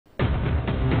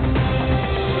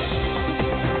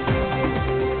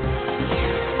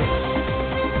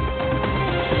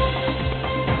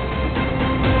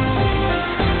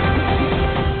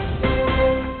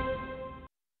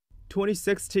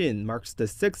2016 marks the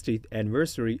 60th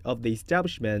anniversary of the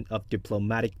establishment of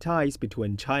diplomatic ties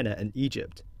between China and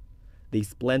Egypt. The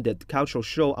splendid cultural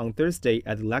show on Thursday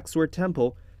at the Luxor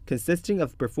Temple, consisting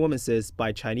of performances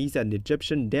by Chinese and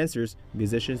Egyptian dancers,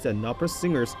 musicians, and opera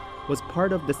singers, was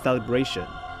part of the celebration.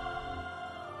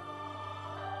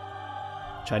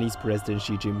 Chinese President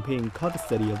Xi Jinping called the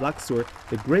city of Luxor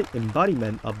the great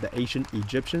embodiment of the ancient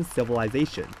Egyptian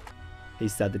civilization. He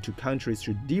said the two countries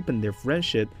should deepen their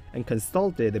friendship and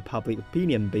consolidate the public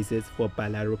opinion basis for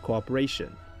bilateral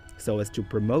cooperation, so as to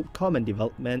promote common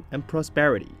development and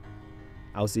prosperity.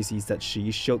 Al-Sisi said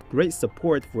Xi showed great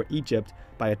support for Egypt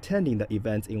by attending the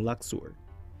events in Luxor.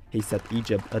 He said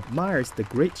Egypt admires the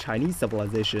great Chinese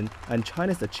civilization and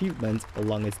China's achievements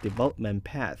along its development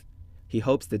path. He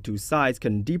hopes the two sides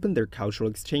can deepen their cultural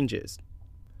exchanges.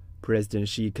 President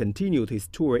Xi continued his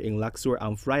tour in Luxor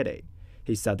on Friday.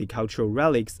 He said the cultural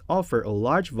relics offer a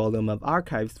large volume of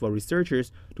archives for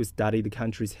researchers to study the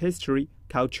country's history,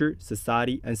 culture,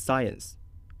 society, and science.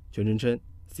 Chen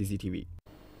CCTV.